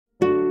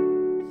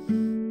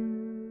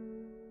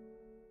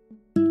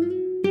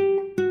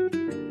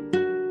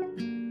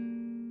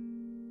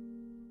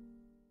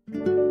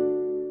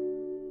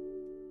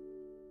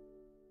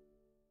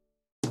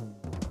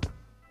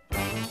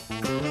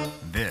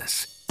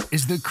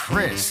is the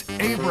Chris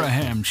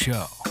Abraham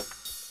Show.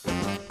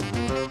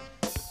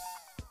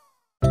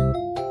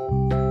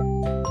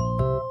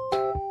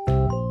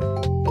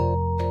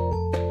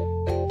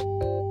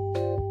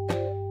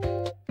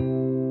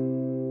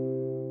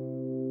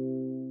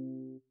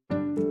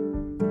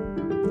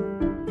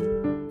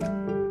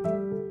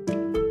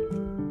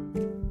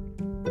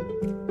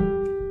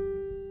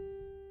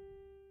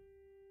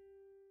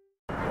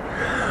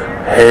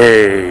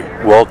 Hey,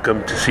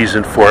 welcome to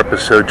Season 4,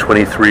 Episode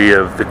 23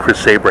 of The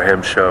Chris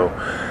Abraham Show.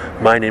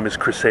 My name is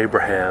Chris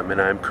Abraham,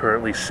 and I'm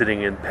currently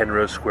sitting in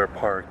Penrose Square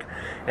Park,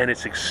 and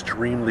it's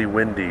extremely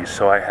windy,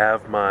 so I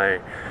have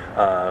my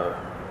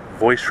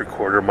voice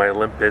recorder, my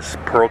Olympus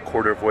Pearl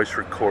Quarter voice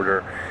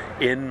recorder,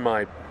 in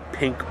my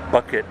pink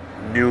bucket,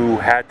 New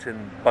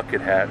Hatton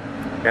bucket hat,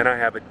 and I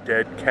have a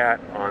dead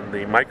cat on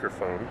the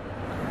microphone.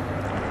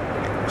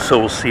 So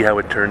we'll see how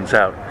it turns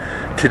out.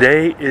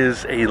 Today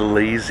is a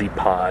lazy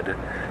pod.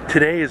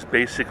 Today is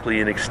basically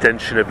an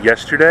extension of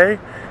yesterday,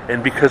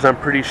 and because I'm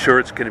pretty sure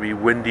it's going to be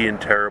windy and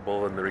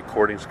terrible and the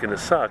recording's going to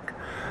suck,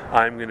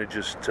 I'm going to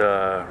just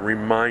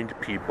remind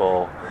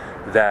people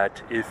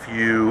that if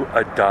you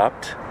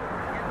adopt...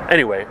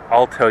 Anyway,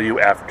 I'll tell you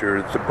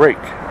after the break.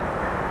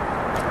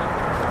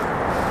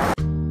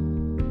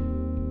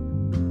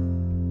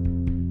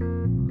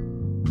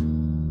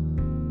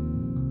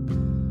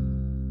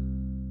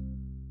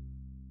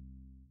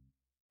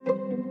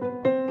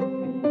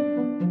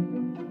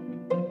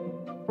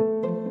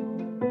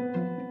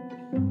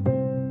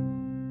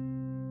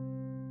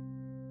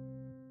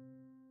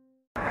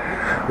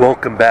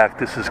 Welcome back.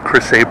 This is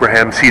Chris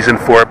Abraham, Season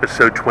 4,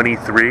 Episode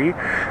 23.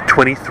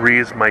 23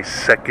 is my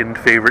second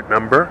favorite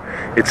number.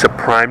 It's a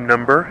prime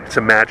number. It's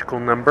a magical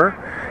number.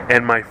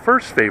 And my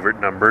first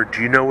favorite number,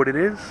 do you know what it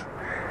is?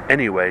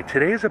 Anyway,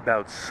 today is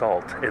about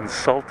salt and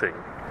salting.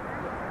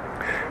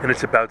 And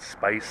it's about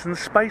spice and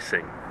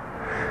spicing.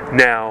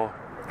 Now,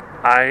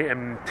 I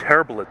am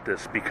terrible at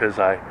this because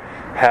I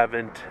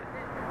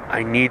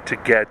need to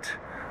get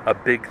a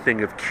big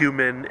thing of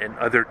cumin and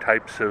other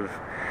types of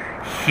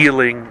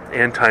healing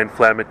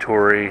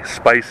anti-inflammatory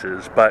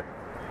spices, but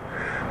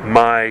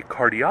my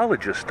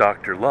cardiologist,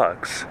 Dr.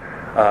 Lux,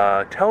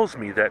 tells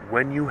me that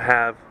when you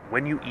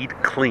eat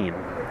clean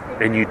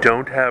and you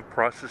don't have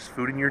processed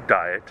food in your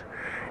diet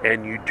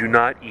and you do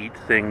not eat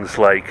things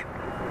like,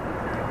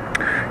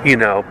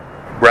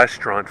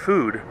 restaurant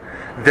food,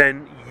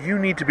 then you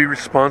need to be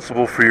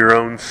responsible for your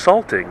own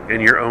salting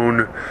and your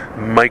own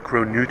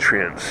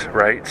micronutrients,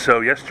 right? So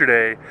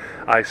yesterday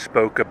I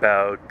spoke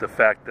about the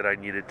fact that I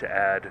needed to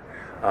add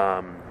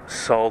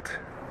salt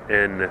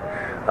and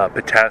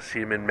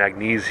potassium and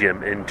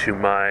magnesium into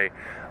my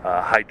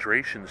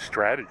hydration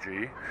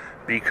strategy,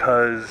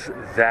 because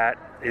that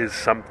is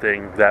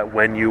something that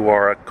when you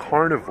are a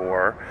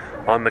carnivore,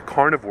 on the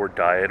carnivore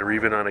diet, or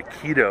even on a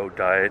keto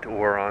diet,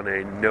 or on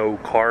a no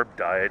carb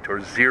diet or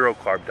zero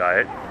carb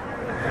diet,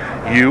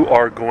 you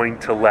are going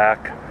to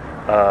lack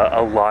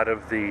a lot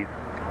of the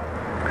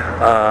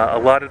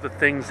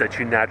things that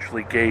you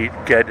naturally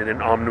get in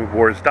an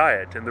omnivore's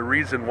diet. And the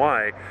reason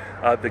why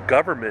the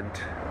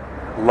government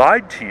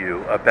lied to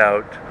you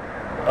about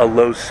a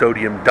low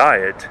sodium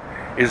diet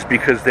is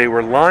because they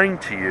were lying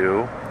to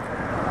you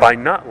by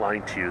not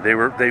lying to you.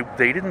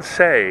 They didn't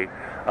say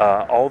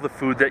all the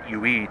food that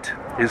you eat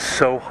is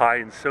so high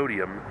in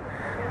sodium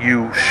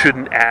you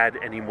shouldn't add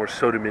any more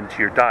sodium into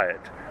your diet.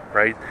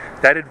 Right?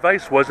 That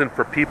advice wasn't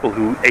for people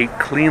who ate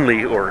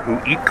cleanly or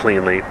who eat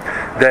cleanly.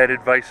 That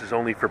advice is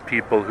only for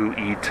people who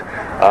eat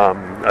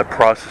a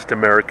processed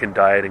American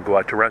diet and go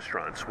out to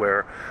restaurants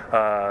where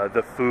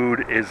the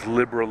food is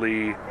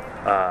liberally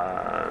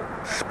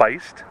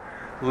spiced,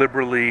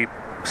 liberally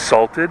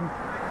salted,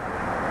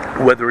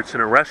 whether it's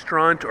in a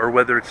restaurant or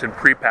whether it's in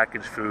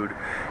prepackaged food,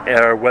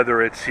 or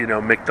whether it's,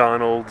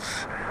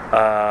 McDonald's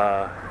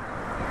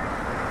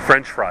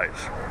French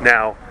fries.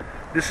 Now,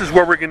 this is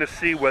where we're going to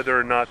see whether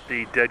or not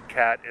the dead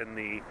cat and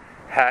the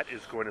hat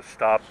is going to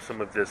stop some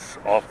of this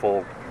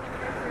awful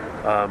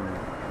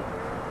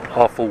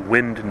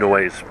wind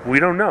noise.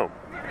 We don't know.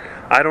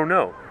 I don't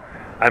know.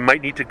 I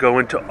might need to go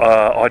into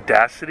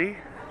Audacity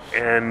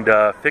and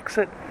fix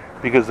it,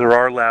 because there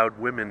are loud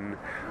women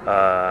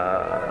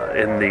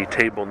in the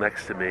table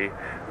next to me.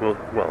 Well,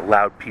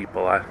 loud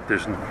people.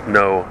 There's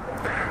no...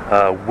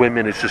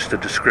 women is just a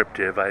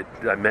descriptive. I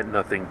meant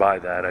nothing by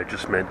that. I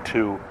just meant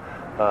two...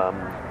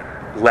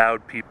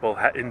 loud people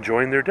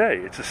enjoying their day.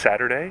 It's a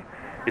Saturday.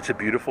 It's a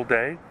beautiful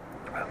day.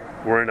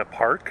 We're in a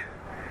park,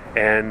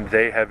 and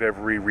they have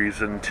every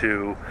reason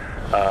to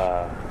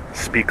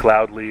speak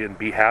loudly and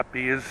be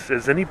happy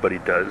as anybody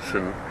does.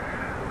 And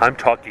I'm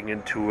talking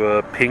into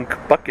a pink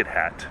bucket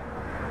hat,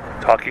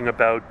 talking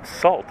about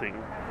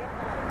salting.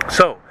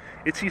 So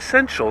it's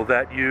essential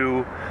that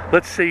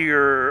let's say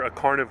you're a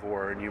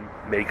carnivore and you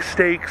make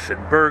steaks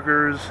and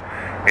burgers,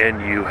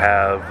 and you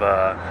have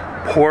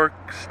pork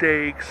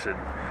steaks and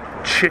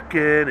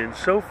chicken and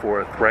so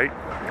forth, right?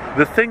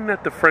 The thing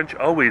that the French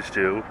always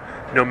do,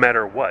 no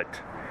matter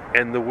what,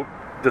 and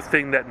the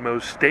thing that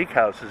most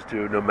steakhouses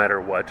do, no matter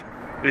what,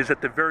 is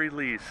at the very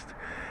least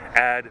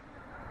add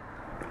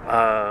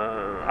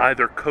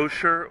either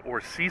kosher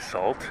or sea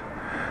salt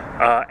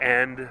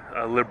and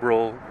a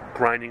liberal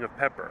grinding of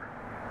pepper.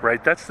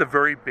 Right? That's the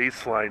very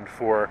baseline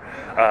for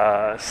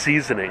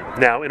seasoning.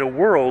 Now, in a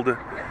world,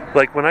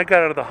 like when I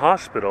got out of the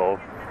hospital,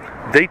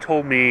 they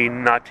told me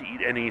not to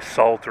eat any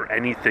salt or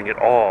anything at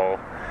all.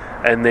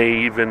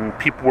 And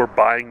people were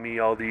buying me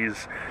all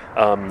these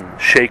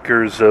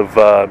shakers of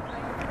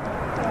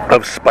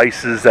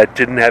spices that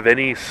didn't have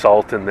any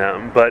salt in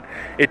them. But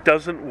it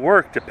doesn't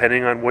work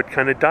depending on what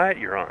kind of diet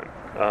you're on.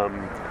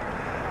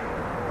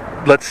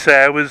 Let's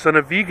say I was on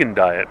a vegan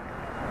diet,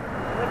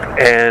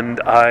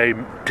 and I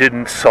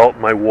didn't salt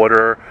my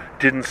water,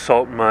 didn't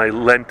salt my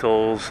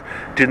lentils,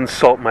 didn't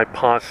salt my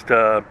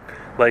pasta.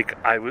 Like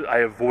I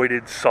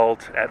avoided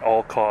salt at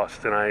all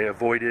cost, and I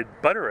avoided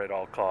butter at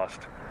all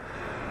cost.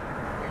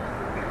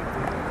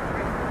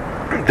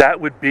 That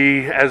would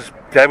be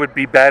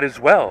bad as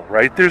well,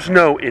 right? There's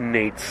no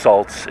innate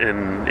salts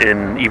in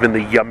even the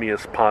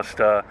yummiest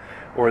pasta,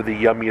 or the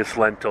yummiest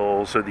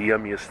lentils, or the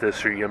yummiest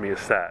this or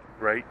yummiest that,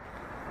 right?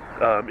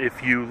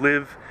 If you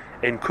live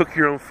and cook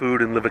your own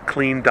food and live a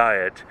clean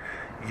diet,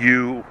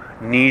 you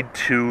need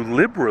to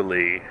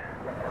liberally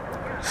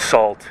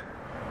salt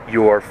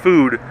your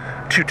food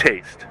to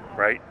taste,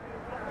 right?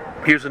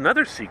 Here's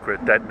another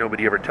secret that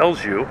nobody ever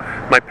tells you,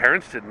 my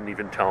parents didn't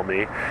even tell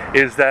me,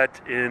 is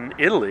that in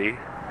Italy,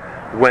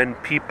 when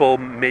people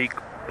make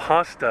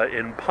pasta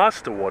in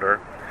pasta water,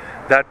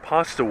 that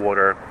pasta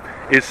water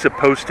is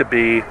supposed to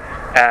be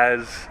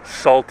as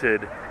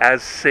salted,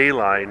 as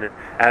saline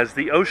as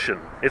the ocean.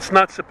 It's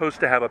not supposed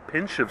to have a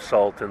pinch of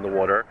salt in the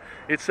water.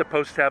 It's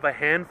supposed to have a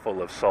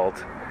handful of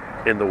salt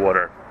in the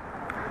water.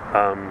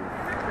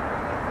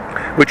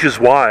 Which is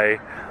why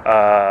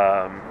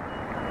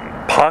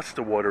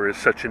pasta water is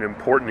such an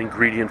important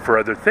ingredient for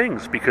other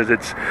things, because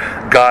it's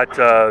got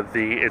the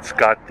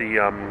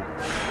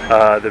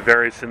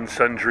various and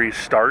sundry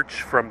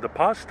starch from the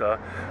pasta,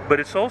 but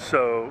it's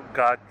also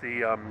got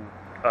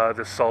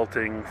the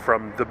salting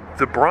from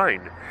the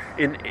brine.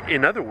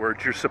 In other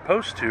words, you're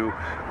supposed to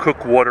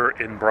cook water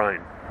in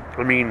brine.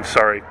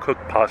 Cook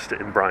pasta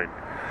in brine.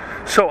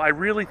 So I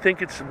really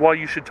think while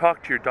you should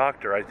talk to your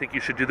doctor, I think you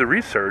should do the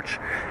research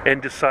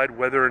and decide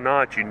whether or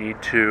not you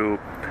need to,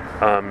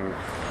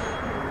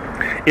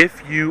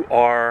 if you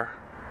are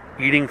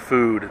eating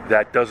food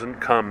that doesn't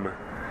come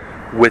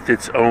with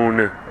its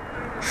own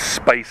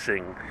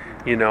spicing,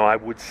 I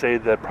would say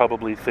that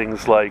probably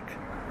things like,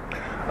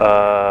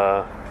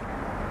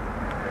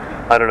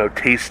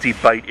 Tasty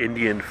Bite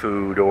Indian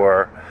food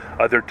or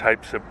other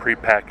types of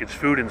prepackaged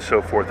food and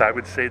so forth, I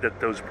would say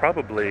that those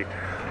probably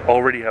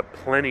already have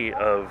plenty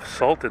of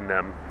salt in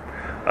them.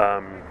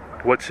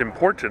 What's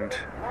important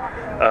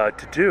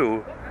to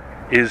do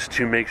is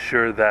to make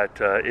sure that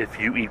if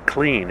you eat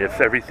clean, if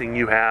everything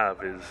you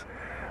have is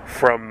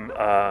from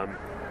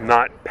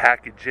not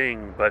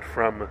packaging but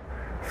from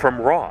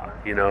raw,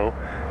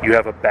 you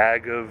have a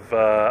bag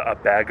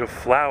of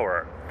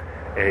flour,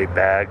 a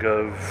bag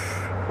of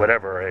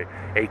whatever,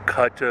 a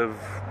cut of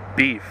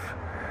beef,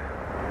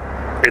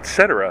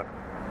 etc.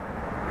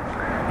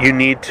 You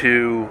need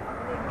to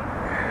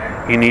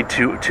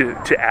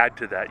add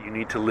to that. You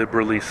need to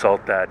liberally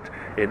salt that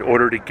in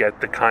order to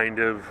get the kind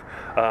of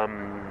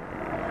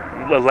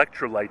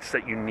electrolytes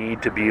that you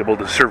need to be able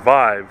to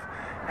survive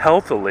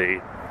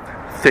healthily.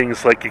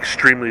 Things like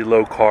extremely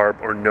low carb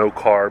or no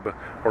carb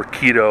or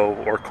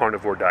keto or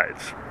carnivore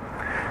diets.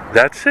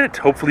 That's it.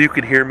 Hopefully you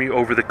can hear me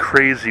over the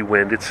crazy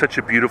wind. It's such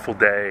a beautiful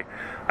day.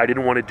 I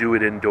didn't want to do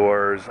it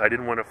indoors. I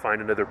didn't want to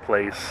find another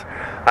place.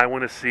 I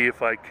want to see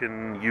if I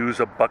can use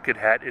a bucket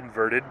hat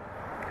inverted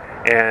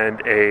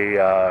and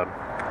a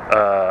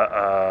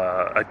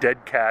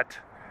dead cat,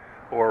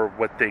 or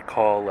what they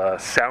call a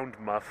sound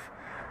muff,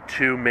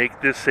 to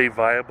make this a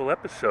viable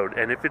episode.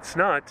 And if it's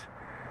not,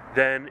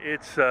 then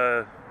it's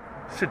a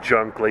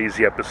junk,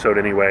 lazy episode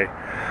anyway.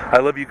 I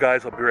love you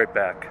guys. I'll be right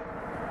back.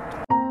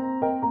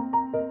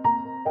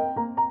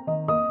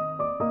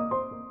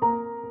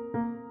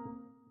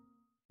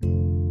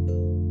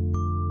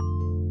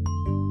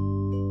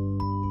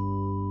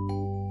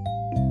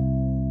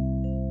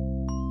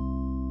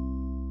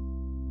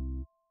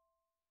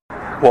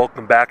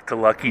 Welcome back to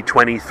Lucky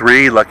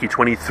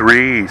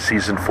 23,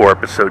 Season 4,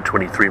 Episode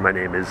 23. My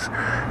name is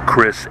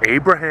Chris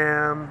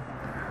Abraham.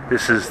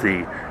 This is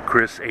the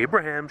Chris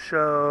Abraham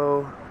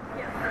Show.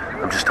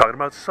 I'm just talking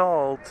about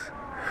salt.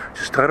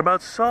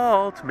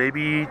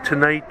 Maybe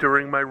tonight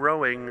during my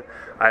rowing,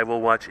 I will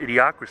watch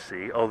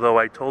Idiocracy, although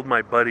I told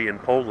my buddy in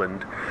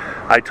Poland,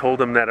 I told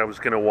him that I was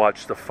going to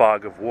watch The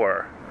Fog of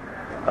War,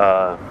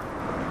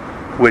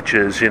 which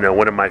is,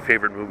 one of my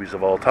favorite movies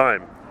of all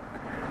time.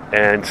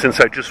 And since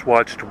I just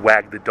watched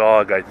Wag the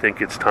Dog, I think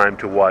it's time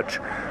to watch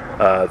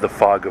The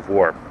Fog of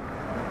War.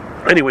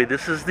 Anyway,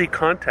 this is the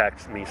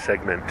Contact Me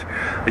segment.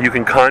 You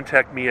can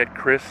contact me at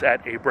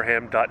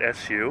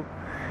chris@abraham.su.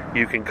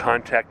 You can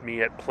contact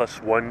me at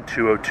 +1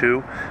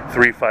 202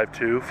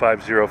 352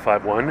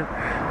 5051.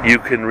 You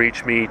can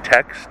reach me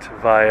text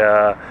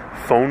via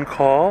phone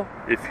call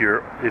if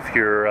you're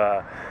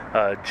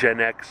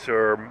Gen X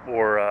or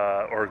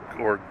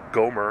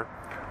Gomer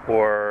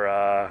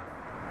or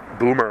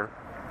Boomer.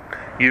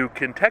 You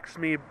can text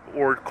me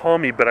or call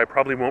me, but I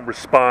probably won't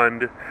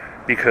respond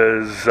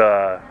because,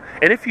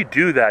 and if you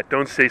do that,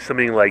 don't say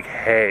something like,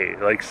 hey,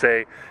 like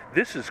say,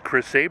 this is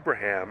Chris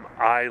Abraham,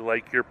 I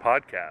like your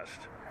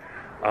podcast.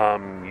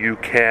 You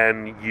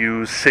can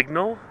use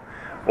Signal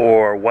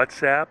or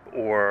WhatsApp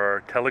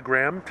or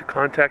Telegram to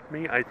contact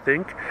me, I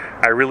think.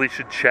 I really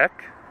should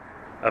check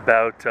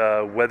about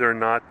whether or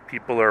not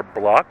people are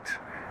blocked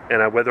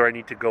and whether I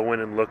need to go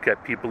in and look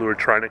at people who are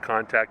trying to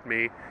contact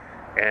me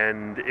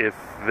and if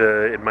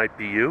it might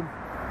be you.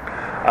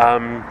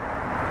 I'm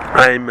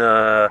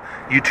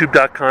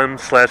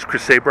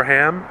youtube.com/Chris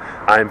Abraham.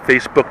 I'm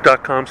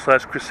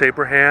facebook.com/Chris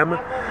Abraham.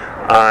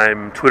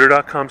 I'm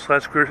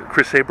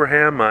twitter.com/Chris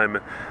Abraham.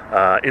 I'm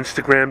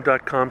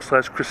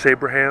instagram.com/Chris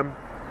Abraham.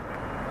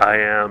 I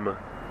am,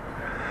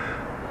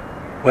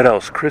 what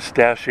else?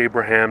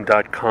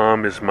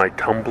 Chris-Abraham.com is my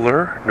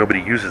Tumblr.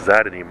 Nobody uses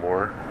that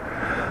anymore.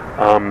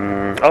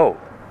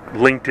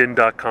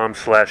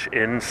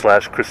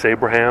 LinkedIn.com/in/Chris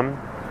Abraham.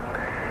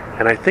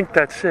 And I think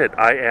that's it.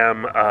 I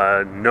am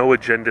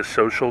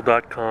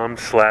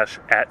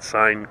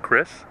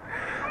noagendasocial.com/@Chris.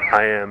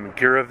 I am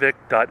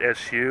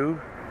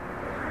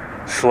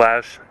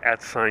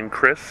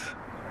girovic.su/@Chris.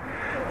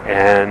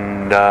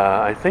 And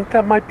I think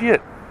that might be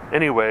it.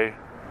 Anyway,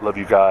 love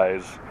you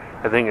guys.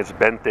 I think it's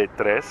 23,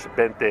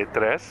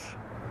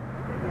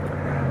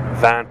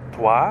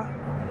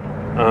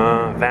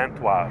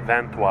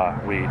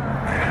 oui.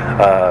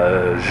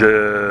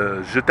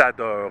 Je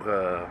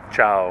t'adore.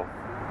 Ciao.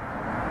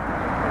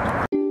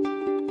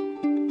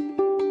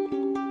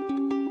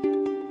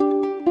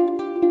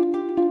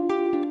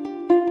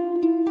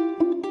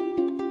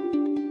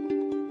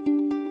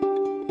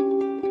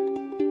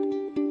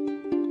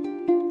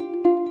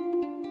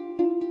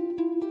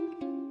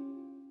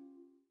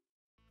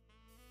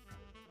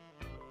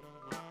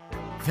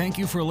 Thank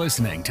you for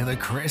listening to The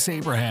Chris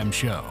Abraham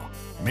Show.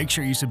 Make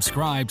sure you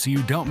subscribe so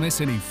you don't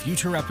miss any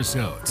future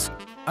episodes.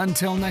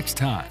 Until next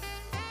time.